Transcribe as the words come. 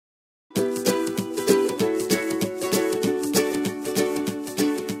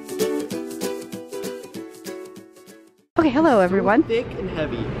Okay, hello everyone. So thick and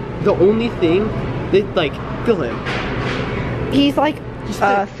heavy. The only thing that, like, feel him. He's like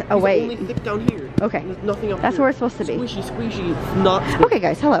away. He's only thick down here. Okay. There's nothing up That's here. where it's supposed to be. Squishy, squishy. It's not squishy. Okay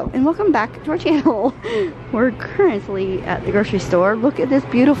guys, hello and welcome back to our channel. We're currently at the grocery store. Look at this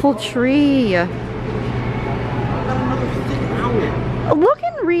beautiful tree. Look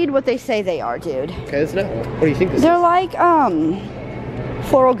and read what they say they are, dude. Okay, that's not. What do you think this They're is? like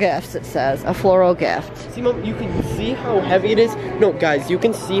floral gifts, it says. A floral gift. See, Mom, you can see how heavy it is. No, guys, you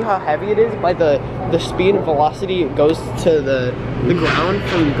can see how heavy it is by the speed and velocity it goes to the ground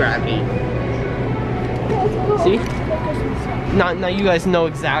from gravity. See? Now you guys know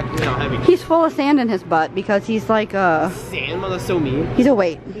exactly how heavy. He's full of sand in his butt because he's like Sand, Mom, that's so mean. he's a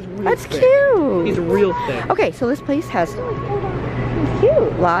weight. That's thick. cute. He's real thick. Okay, so this place has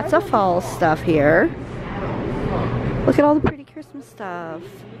cute. Lots of fall stuff here. Look at all the pretty Christmas stuff.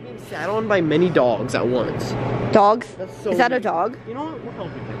 Being sat on by many dogs at once. Dogs? That's so Is that a weird. dog? You know what? We'll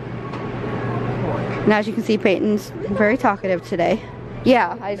help you. And as you can see, Peyton's very talkative today.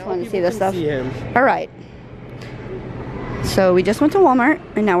 Yeah, I just wanted to see this stuff. See him. All right. So we just went to Walmart,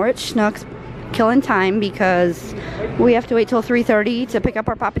 and now we're at Schnucks, killing time because we have to wait till 3:30 to pick up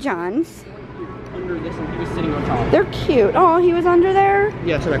our Papa John's. Under this, and he was sitting on top. They're cute. Oh, he was under there?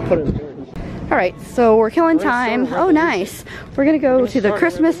 Yes, and I put him there. All right, so we're killing time. Oh, nice. We're gonna go to the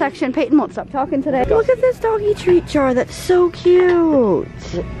Christmas section. Peyton won't stop talking today. Look at this doggy treat jar. That's so cute.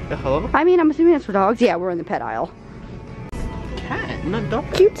 Hello? I mean, I'm assuming it's for dogs. Yeah, we're in the pet aisle. Cat, not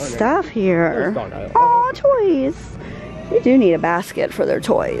dog. Cute stuff here. Oh, toys. We do need a basket for their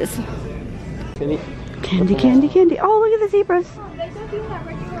toys. Candy, candy, candy. Oh, look at the zebras.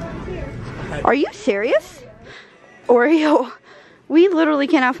 Are you serious? Oreo. We literally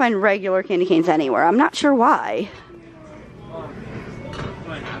cannot find regular candy canes anywhere. I'm not sure why.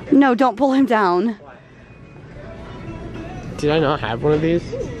 No, don't pull him down. Did I not have one of these?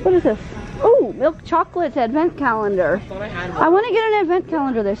 What is this? Oh, milk chocolates advent calendar. I want to get an advent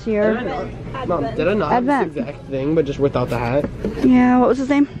calendar this year. Mom, did I not have Advent. this exact thing, but just without the hat? Yeah, what was his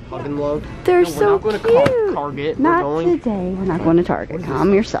name? Hug and love. They're No, so we're not cute. going to Target. Not We're going. today. We're not going to Target.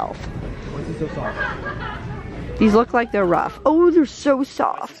 Calm yourself. Why is it so soft? These look like they're rough. Oh, they're so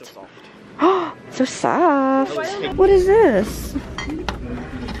soft. So soft. Oh, so soft. What is this?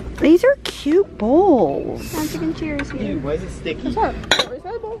 These are cute bowls. Dude, why is it sticky? Mom,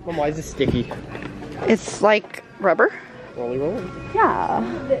 why is it sticky? It's like rubber. Rolly, rolly. Yeah.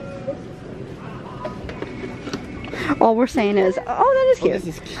 All we're saying is, oh, that is cute. Oh, this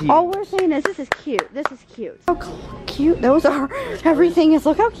is cute. All we're saying is, this is cute. This is cute. How cute those are. Everything is.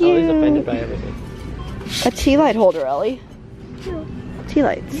 Look how I was offended cute. by everything. A tea light holder, Ellie. Tea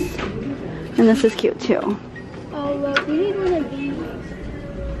lights. And this is cute too. Oh, look, we need one of these.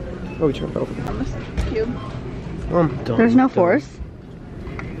 Oh, we turned over. Cube. Don't. There's no force.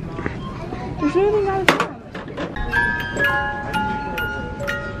 There's anything out of there.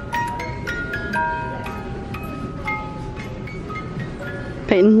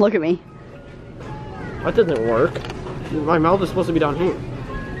 Peyton, look at me. That doesn't work. My mouth is supposed to be down here.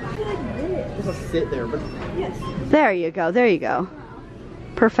 It's supposed to sit there, but Yes. There you go. There you go.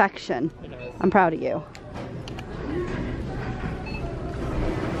 Perfection. I'm proud of you.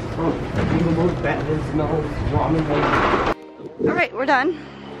 Batman smells. Ramen. All right, we're done.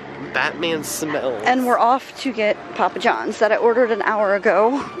 Batman smells. And we're off to get Papa John's that I ordered an hour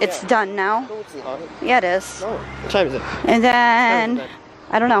ago. It's done now. No, it's not. Yeah, it is. No. What time is it? And then,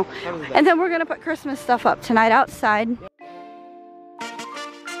 I don't know. How is that? And then we're gonna put Christmas stuff up tonight outside.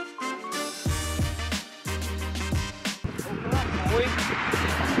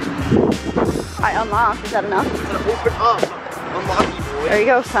 I unlocked. Is that enough? Open up. Unlock you, boy. There you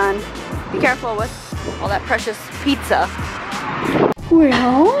go, son. Be careful with all that precious pizza. We're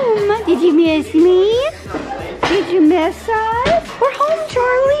home. Did you miss me? Did you miss us? We're home,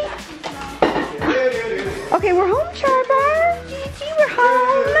 Charlie. Okay, we're home, Charbar. Gigi, we're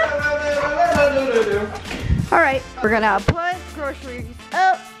home. All right, we're gonna put groceries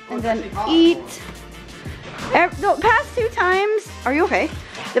up and then eat. The past 2 times, are you okay?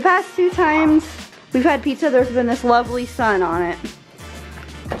 The past 2 times we've had pizza, there's been this lovely sun on it.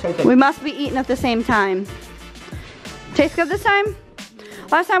 We must be eating at the same time. Tastes good this time?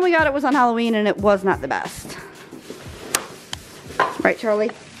 Last time we got it was on Halloween and it was not the best. Right,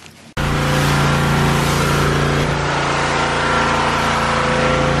 Charlie?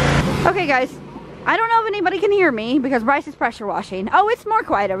 Okay, guys. I don't know if anybody can hear me because Bryce is pressure washing. Oh, it's more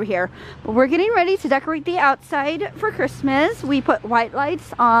quiet over here. But we're getting ready to decorate the outside for Christmas. We put white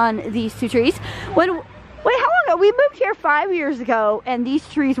lights on these 2 trees. Wait, how long ago? We moved here 5 years ago and these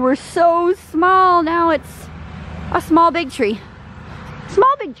trees were so small. Now it's A small big tree.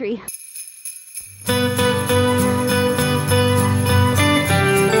 Small big tree.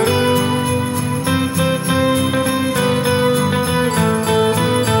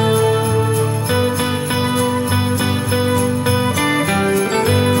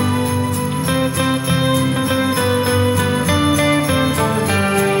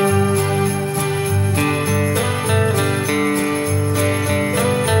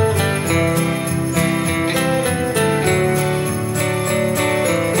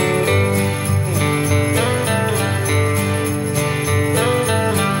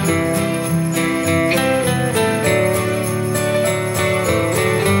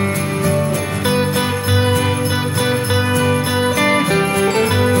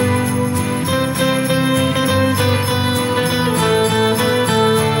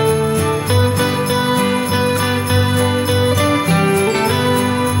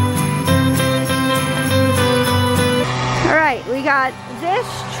 This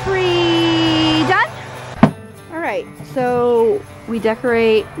tree done. All right, so we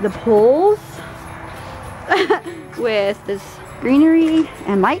decorate the poles with this greenery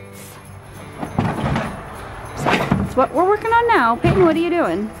and lights. So that's what we're working on now. Peyton, what are you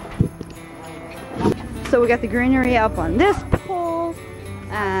doing? So we got the greenery up on this pole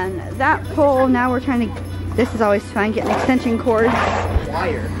and that pole. Now we're trying to, this is always fun, getting extension cords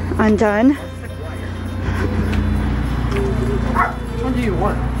undone. What do you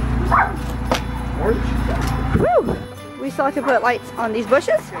want? Orange? Woo! We still have to put lights on these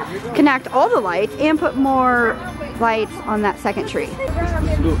bushes, connect all the lights, and put more lights on that second tree.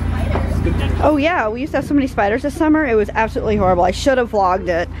 Oh yeah, we used to have so many spiders this summer. It was absolutely horrible. I should have vlogged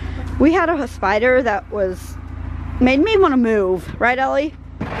it. We had a spider that made me want to move. Right, Ellie?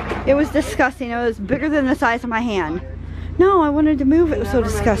 It was disgusting. It was bigger than the size of my hand. No, I wanted to move. It was so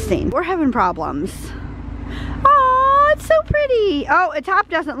disgusting. We're having problems. Oh, it's so pretty. Oh, the top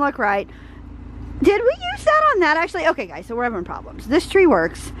doesn't look right. Did we use that on that actually? Okay guys, so we're having problems. This tree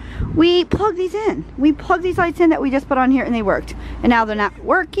works. We plug these in. We plug these lights in that we just put on here and they worked. And now they're not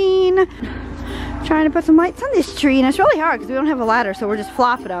working. Trying to put some lights on this tree and it's really hard because we don't have a ladder, so we're just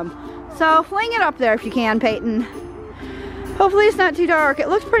flopping them. So fling it up there if you can, Peyton. Hopefully it's not too dark. It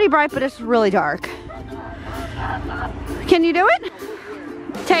looks pretty bright, but it's really dark. Can you do it?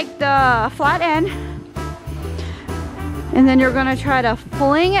 Take the flat end. And then you're gonna try to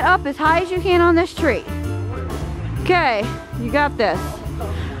fling it up as high as you can on this tree. Okay, you got this.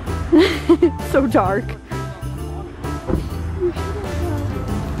 It's so dark.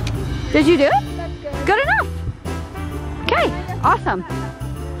 Did you do it? Good enough. Okay, awesome.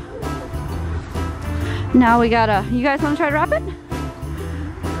 Now we gotta, you guys wanna try to wrap it?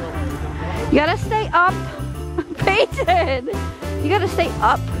 You gotta stay up. Peyton! You gotta stay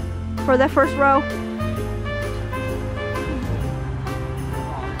up for the first row.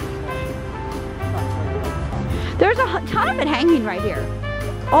 There's a ton of it hanging right here.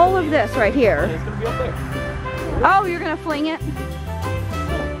 All of this right here. It's gonna be up there. Oh, you're gonna fling it?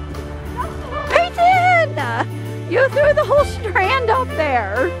 Peyton! You threw the whole strand up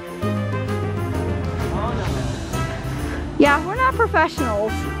there. Yeah, we're not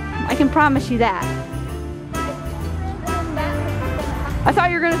professionals. I can promise you that. I thought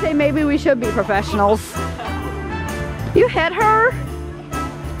you were gonna say maybe we should be professionals. You hit her?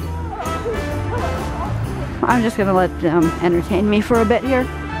 I'm just gonna let them entertain me for a bit here.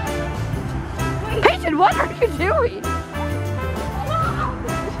 Peyton, what are you doing?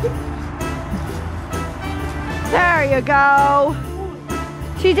 There you go.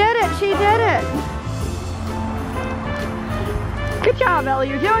 She did it, she did it. Good job, Ellie,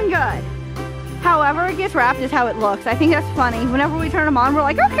 you're doing good. However it gets wrapped is how it looks. I think that's funny. Whenever we turn them on, we're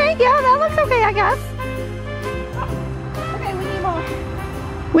like, okay, yeah, that looks okay, I guess. Okay, we need more.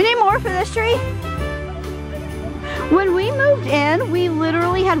 We need more for this tree? When we moved in, we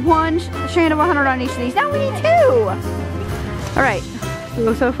literally had one strand of 100 on each of these. Now we need 2. All right,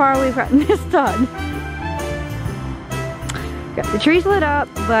 so far we've gotten this done. Got the trees lit up,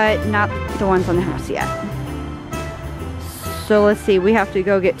 but not the ones on the house yet. So let's see, we have to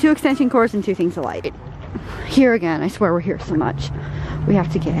go get 2 extension cords and 2 things of light. Here again, I swear we're here so much. We have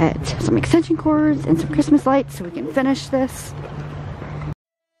to get some extension cords and some Christmas lights so we can finish this.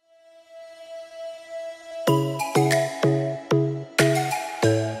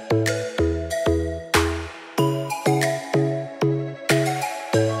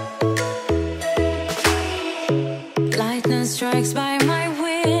 Strikes by my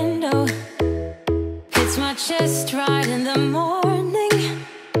window, hits my chest right in the morning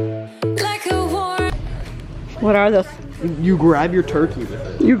like a war. What are those? You grab your turkey with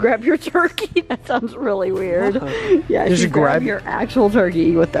it. You grab your turkey? That sounds really weird. Yeah, Just you grab grab your actual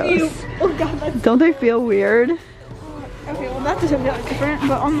turkey with those. Oh god, that's Don't they feel weird? okay. Well, that's just a bit different,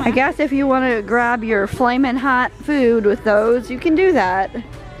 but on my I guess if you want to grab your flaming hot food with those, you can do that.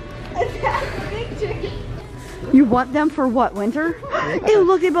 You want them for what, winter? Ew,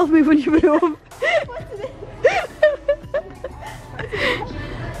 look, they both move when you move.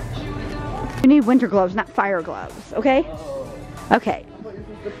 You need winter gloves, not fire gloves, okay? Okay.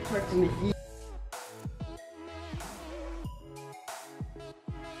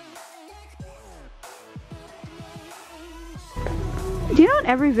 Do you know in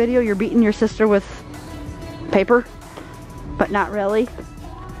every video you're beating your sister with paper? But not really?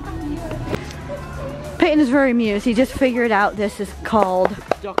 Peyton is very amused. He just figured out this is called...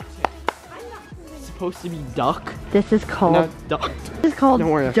 Duct tape. It's supposed to be duck. This is called... Not duct. This is called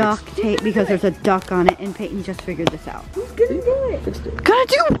Don't worry, I duct fixed it. tape because there's a duck on it, and Peyton just figured this out. Who's gonna do it? Fixed it. Gonna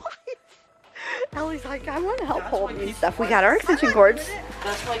do what? Ellie's like, I want to help hold these stuff. We got our extension cords.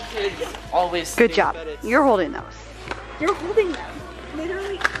 That's why kids always Good think job. that it's- You're holding those. You're holding them.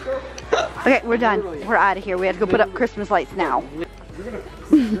 Literally. Okay, we're done. We're out of here. We have to go put up Christmas lights now.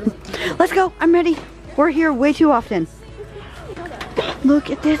 Let's go. I'm ready. We're here way too often. Look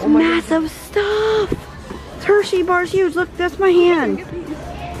at this massive stuff. This Hershey bar's huge. Look, that's my hand.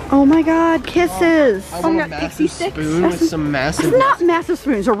 Oh my god, kisses. I want a got massive 66. spoon with some massive... It's not massive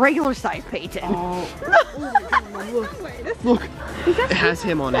spoons, a regular size, Peyton. Look, it has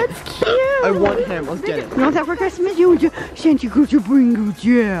him on it. That's cute. I want him. Let's get it. You want that for Christmas? You Santa Claus will bring you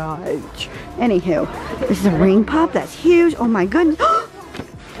judge. Anywho, this is a ring pop. That's huge. Oh my goodness. Oh,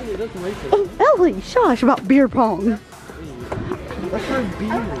 Ellie, shush about beer pong. That's our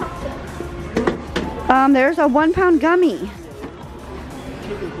beer. There's a 1 pound gummy.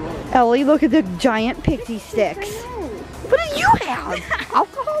 Ellie, look at the giant pixie sticks. What do you have?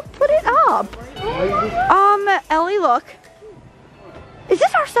 Alcohol? Put it up. Ellie, look. Is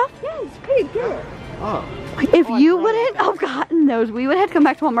this our stuff? Yeah, it's pretty good. Oh. If you wouldn't have gotten those, we would have come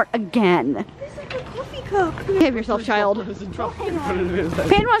back to Walmart again. It's like a coffee cup. Behave yourself, child. Payne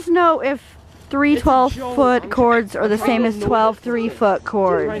Payne wants to know if 3 12-foot cords are the same as 12 3-foot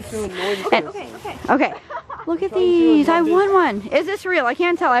cords. And, okay, look at these. I want one. Is this real? I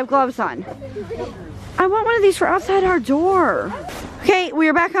can't tell. I have gloves on. I want one of these for outside our door. Okay, we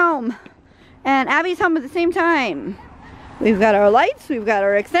are back home. And Abbie's home at the same time. We've got our lights. We've got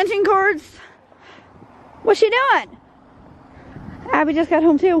our extension cords. What's she doing? Abbie just got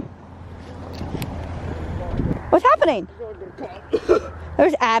home too. What's happening?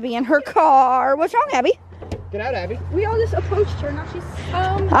 There's Abbie in her car. What's wrong, Abbie? Get out, Abbie. We all just approached her. Now she's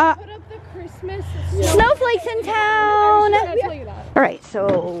Put up the Christmas Snowflakes in town. I'll tell you that. All right,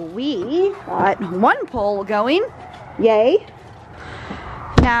 so we got 1 pole going. Yay.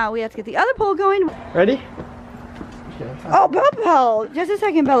 Now we have to get the other pole going. Ready? Oh, Belle, just a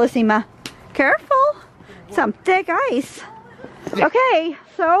second, Bellissima. Careful. Some thick ice. Okay,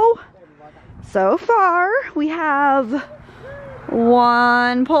 so far we have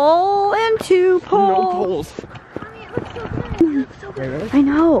 1 pole and 2 poles. No poles. I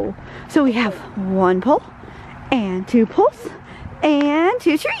know. So we have 1 pole and 2 poles and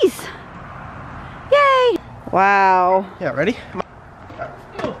 2 trees. Yay! Wow. Yeah, ready?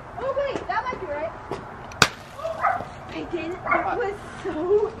 Oh wait, that might be right. Peyton, that was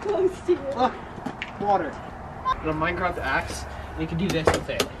so close to you. Look, water. And a Minecraft axe, you can do this with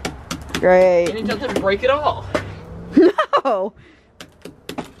it. Great. And it doesn't break at all. No.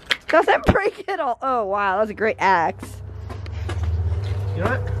 Doesn't break it all. Oh wow, that's a great axe. You know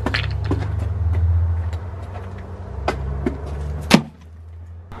what?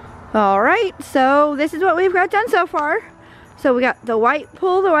 All right, so this is what we've got done so far. So we got the white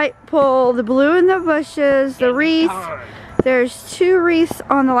pole, the blue in the bushes, the wreath. There's 2 wreaths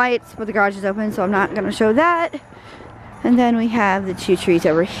on the lights, but the garage is open, so I'm not gonna show that. And then we have the 2 trees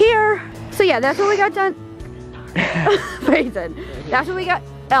over here. So yeah, that's what we got done. Peyton, that's what we got.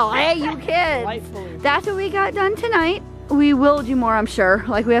 Oh, hey, you kids. That's what we got done tonight. We will do more, I'm sure.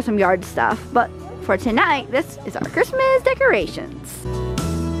 Like, we have some yard stuff. But for tonight, this is our Christmas decorations.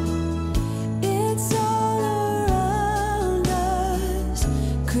 It's all around us.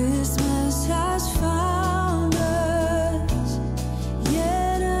 Christmas has found us.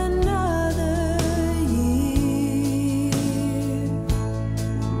 Yet another year.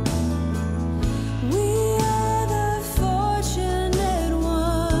 We are the fortunate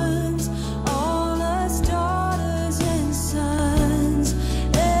ones, all us daughters and sons.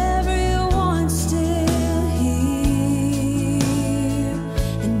 Everyone's still here,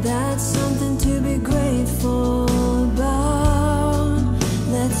 and that's something to be grateful about.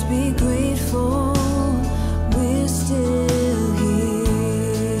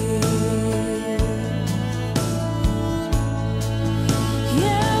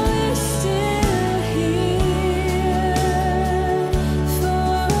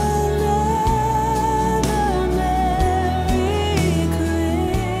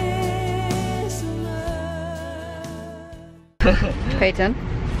 Peyton,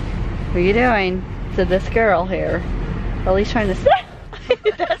 what are you doing to this girl here? Ellie's trying to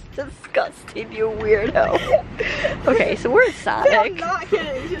That's disgusting, you weirdo. Okay, so we're I'm Sonic. not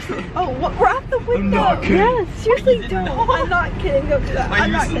kidding. Seriously. Oh, what? We're out the window. I'm not kidding. Yes. Seriously, don't. I'm not kidding. Don't do that.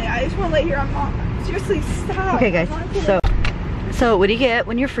 I'm not kidding. I just want to lay here. I'm not. Seriously, stop. Okay, guys. I'm not kidding. So what do you get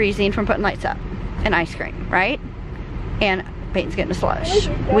when you're freezing from putting lights up? An ice cream, right? And Peyton's getting a slush.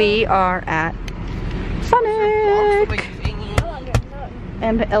 We are at Sonic.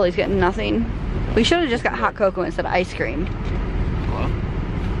 And Ellie's getting nothing. We should have just got hot cocoa instead of ice cream.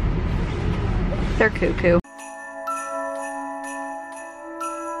 They're cuckoo.